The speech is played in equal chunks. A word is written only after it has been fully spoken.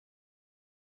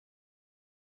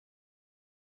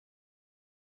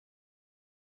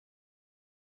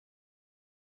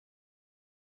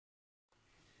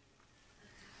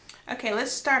Okay,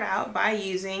 let's start out by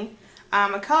using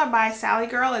a color by Sally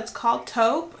Girl. It's called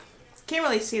Taupe. Can't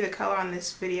really see the color on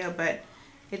this video, but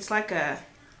it's like a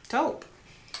taupe.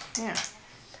 Yeah.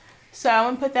 So I'm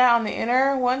going to put that on the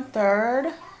inner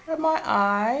 1/3 of my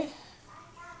eye.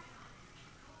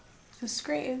 Is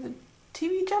the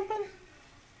TV jumping?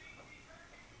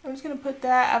 I'm just going to put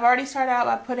that. I've already started out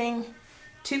by putting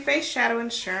Too Faced Shadow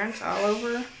Insurance all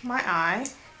over my eye.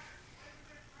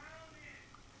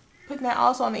 Putting that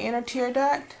also on the inner tear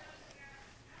duct.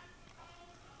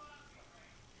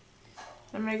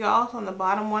 I'm going to go also on the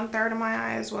bottom 1/3 of my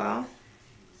eye as well.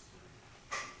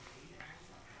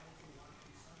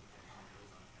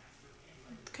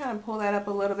 Kind of pull that up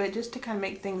a little bit just to kind of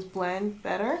make things blend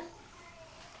better.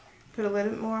 Put a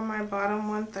little bit more on my bottom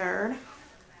 1/3.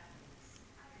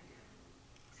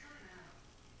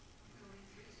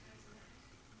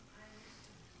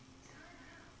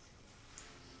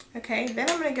 Okay, then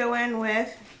I'm going to go in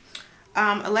with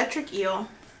Electric Eel.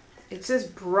 It's this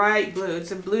bright blue.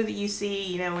 It's a blue that you see,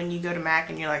 you know, when you go to MAC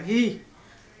and you're like, hey,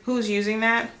 who's using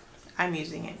that? I'm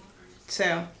using it.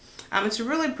 So, it's a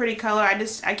really pretty color.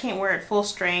 I can't wear it full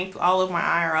strength all over my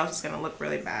eye or else it's going to look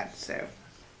really bad. So,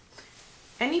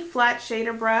 any flat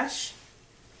shader brush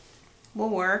will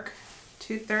work.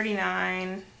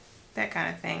 239, that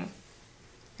kind of thing.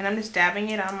 And I'm just dabbing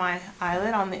it on my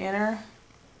eyelid on the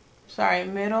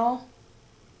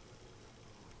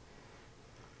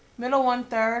middle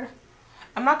 1/3.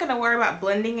 I'm not going to worry about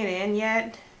blending it in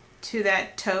yet to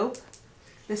that taupe,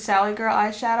 the Sally Girl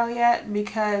eyeshadow yet,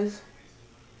 because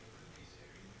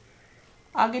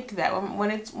I'll get to that.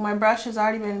 When my brush has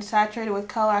already been saturated with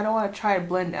color, I don't want to try to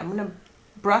blend it. I'm going to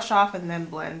brush off and then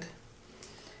blend.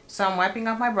 So I'm wiping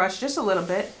off my brush just a little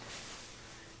bit.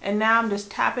 And now I'm just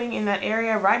tapping in that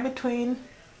area right between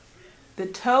the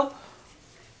taupe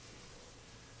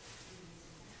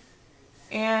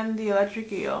and the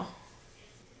Electric Eel.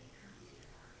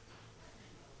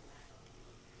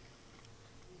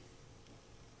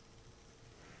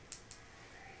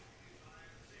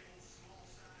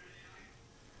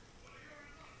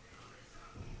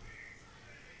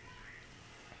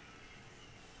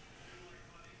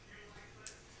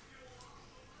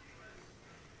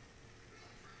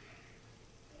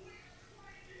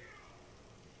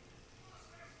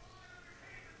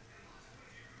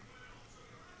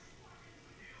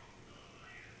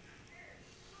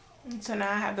 And so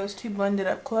now I have those two blended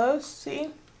up close, see?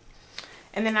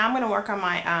 And then I'm going to work on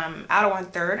my outer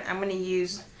 1/3. I'm going to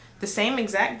use the same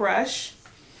exact brush.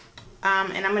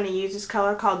 And I'm going to use this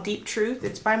color called Deep Truth.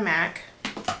 It's by MAC.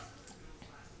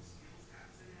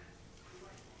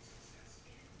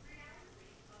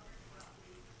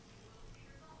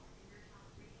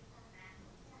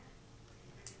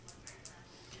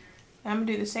 I'm going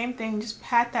to do the same thing, just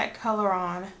pat that color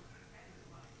on.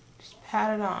 Just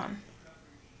pat it on.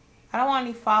 I don't want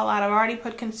any fallout. I've already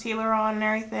put concealer on and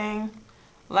everything.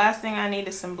 Last thing I need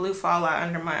is some blue fallout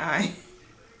under my eye.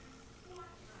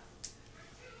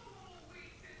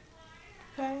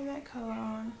 Patting that color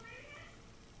on.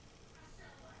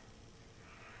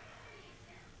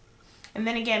 And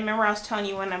then again, remember I was telling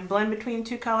you when I blend between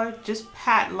two colors, just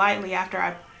pat lightly after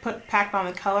I packed on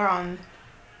the color on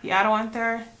the outer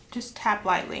 1/3. Just tap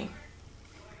lightly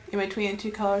in between the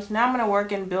two colors. Now I'm going to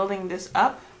work in building this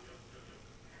up.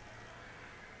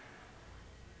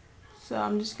 So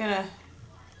I'm just going to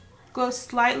go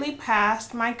slightly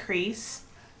past my crease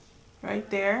right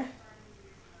there.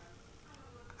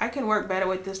 I can work better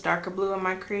with this darker blue in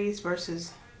my crease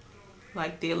versus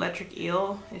like the Electric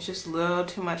Eel. It's just a little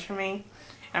too much for me.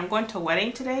 And I'm going to a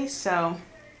wedding today, so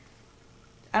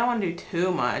I don't want to do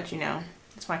too much, you know.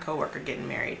 It's my coworker getting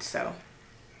married, so.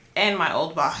 And my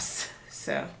old boss,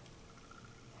 so.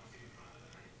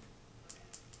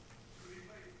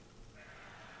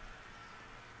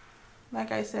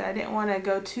 Like I said, I didn't want to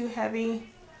go too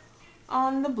heavy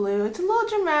on the blue. It's a little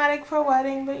dramatic for a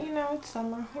wedding, but you know, it's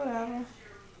summer, whatever.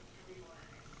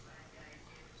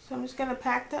 So I'm just going to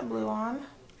pack that blue on.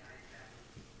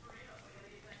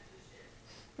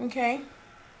 Okay.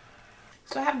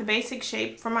 So I have the basic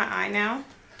shape for my eye now.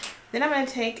 Then I'm going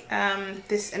to take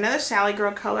another Sally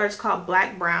Girl color. It's called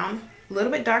Black Brown. A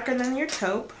little bit darker than your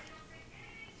taupe.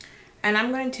 And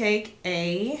I'm going to take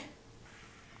any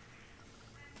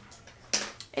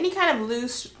kind of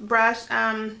loose brush.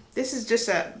 This is just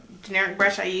a generic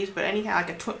brush I use, but any kind like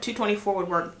a 224 would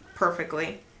work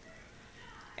perfectly.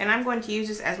 And I'm going to use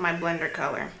this as my blender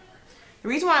color. The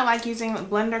reason why I like using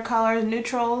blender colors,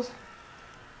 neutrals,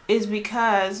 is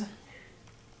because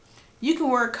you can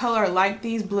wear a color like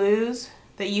these blues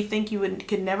that you think you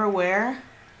could never wear.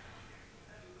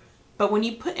 But when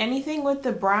you put anything with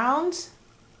the browns,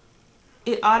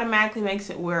 it automatically makes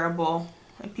it wearable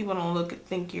and people don't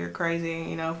think you're crazy,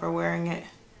 you know, for wearing it.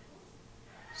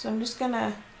 So I'm just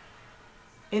gonna,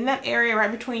 in that area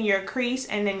right between your crease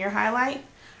and then your highlight,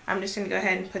 I'm just gonna go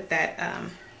ahead and put that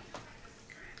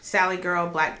Sally Girl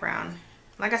Black Brown.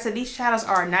 Like I said, these shadows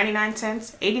are 99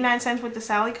 cents, 89 cents with the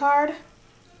Sally card.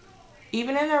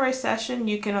 Even in a recession,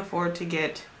 you can afford to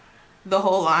get the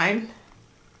whole line.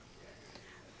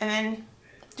 And then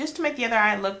just to make the other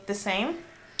eye look the same,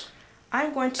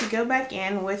 I'm going to go back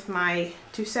in with my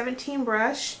 217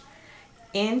 brush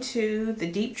into the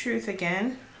Deep Truth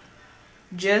again,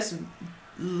 just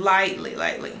lightly.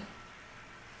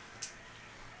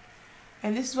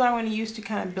 And this is what I'm going to use to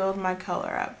kind of build my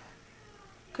color up.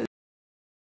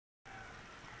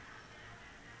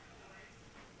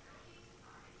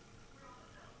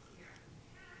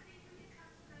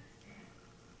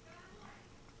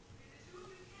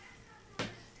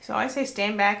 So I say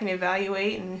stand back and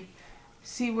evaluate and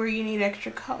see where you need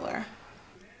extra color.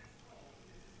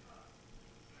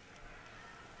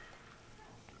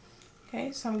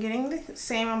 Okay, so I'm getting the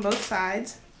same on both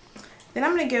sides. Then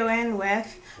I'm going to go in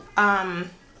with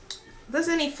this is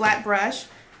any flat brush,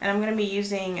 and I'm going to be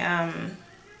using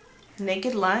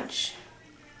Naked Lunch.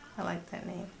 I like that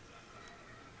name.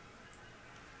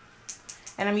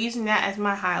 And I'm using that as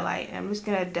my highlight. And I'm just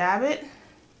going to dab it.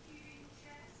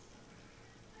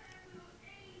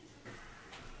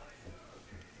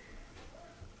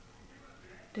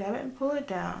 Dab it and pull it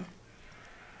down.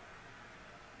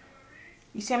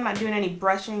 You see I'm not doing any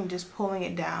brushing, just pulling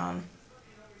it down.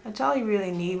 That's all you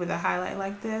really need with a highlight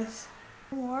like this.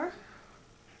 More.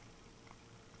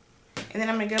 And then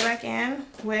I'm going to go back in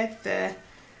with the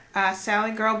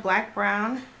Sally Girl Black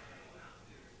Brown.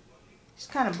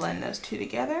 Just kind of blend those two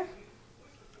together.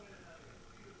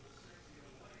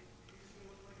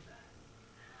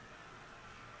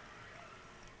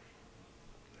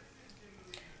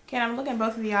 Okay, and I'm looking at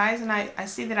both of the eyes, and I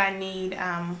see that I need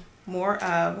more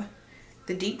of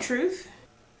the Deep Truth.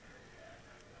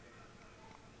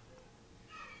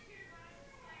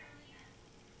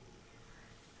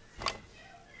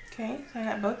 Okay, so I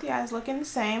got both the eyes looking the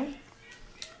same.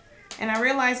 And I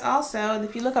realized also that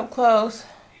if you look up close,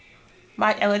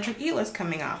 my electric eel is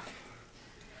coming off.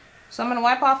 So I'm going to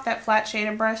wipe off that flat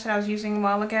shader brush that I was using a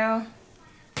while ago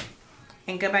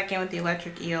and go back in with the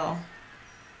electric eel.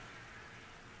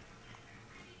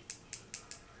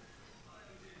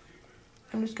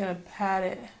 I'm just going to pat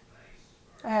it.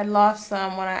 I had lost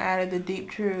some when I added the Deep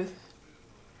Truth.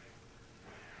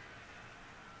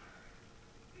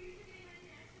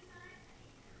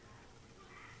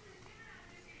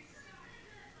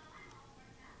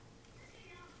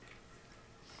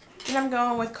 Then I'm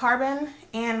going with Carbon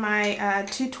and my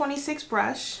 226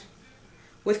 brush.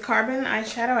 With Carbon, I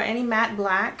shadow any matte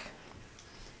black.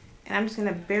 And I'm just going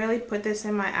to barely put this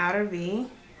in my outer V,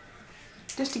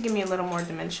 just to give me a little more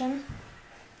dimension.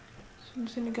 So I'm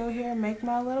just going to go here and make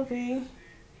my little V.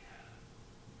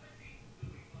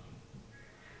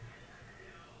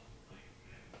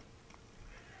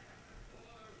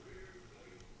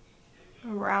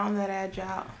 Round that edge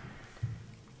out.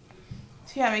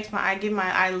 See how it makes my eye, give my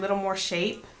eye a little more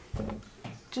shape.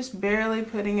 Just barely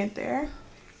putting it there.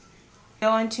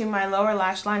 Go into my lower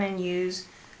lash line and use,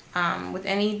 with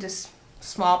any just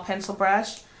small pencil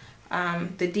brush,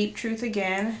 the Deep Truth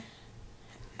again,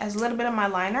 as a little bit of my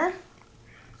liner.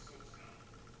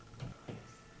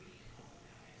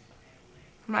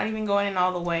 I'm not even going in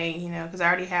all the way, you know, because I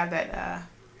already have that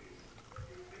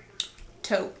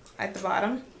taupe at the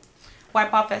bottom.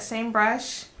 Wipe off that same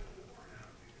brush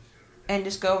and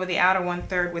just go over the outer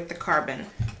 1/3 with the Carbon,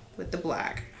 with the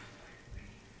black.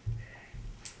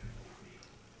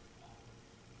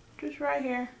 Just right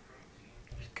here.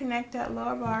 Just connect that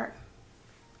lower part.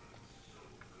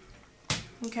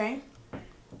 Okay.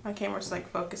 My camera's like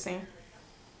focusing.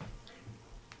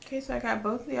 Okay, so I got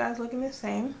both of the eyes looking the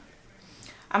same.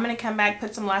 I'm going to come back,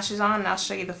 put some lashes on, and I'll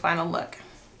show you the final look.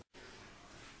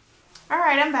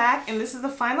 Alright, I'm back, and this is the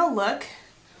final look.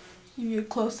 Give you a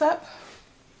close-up.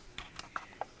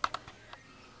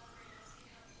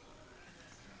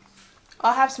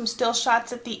 I'll have some still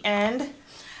shots at the end.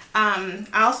 I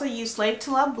also used Slave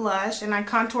to Love blush, and I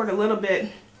contoured a little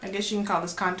bit. I guess you can call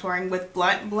this contouring with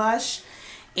blunt blush.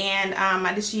 And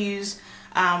I just used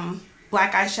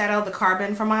black eyeshadow, the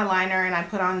Carbon for my liner, and I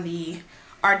put on the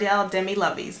Ardell Demi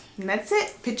Lovies. And that's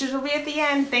it. Pictures will be at the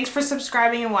end. Thanks for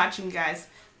subscribing and watching, guys.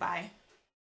 Bye.